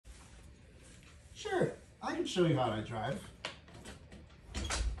Sure, I can show you how I drive.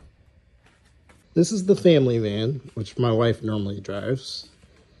 This is the family van, which my wife normally drives.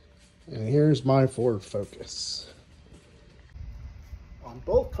 And here's my Ford Focus. On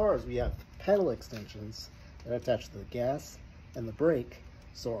both cars, we have pedal extensions that attach to the gas and the brake,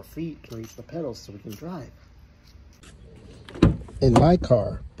 so our feet can reach the pedals so we can drive. In my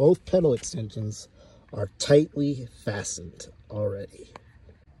car, both pedal extensions are tightly fastened already.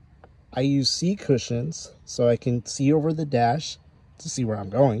 I use seat cushions so I can see over the dash to see where I'm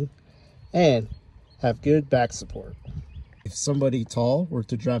going and have good back support. If somebody tall were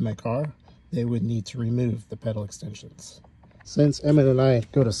to drive my car, they would need to remove the pedal extensions. Since Emmett and I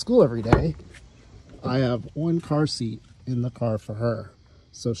go to school every day, I have one car seat in the car for her,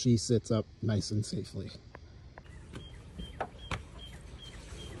 so she sits up nice and safely.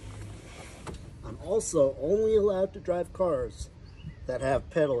 I'm also only allowed to drive cars that have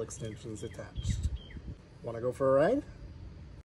pedal extensions attached. Want to go for a ride?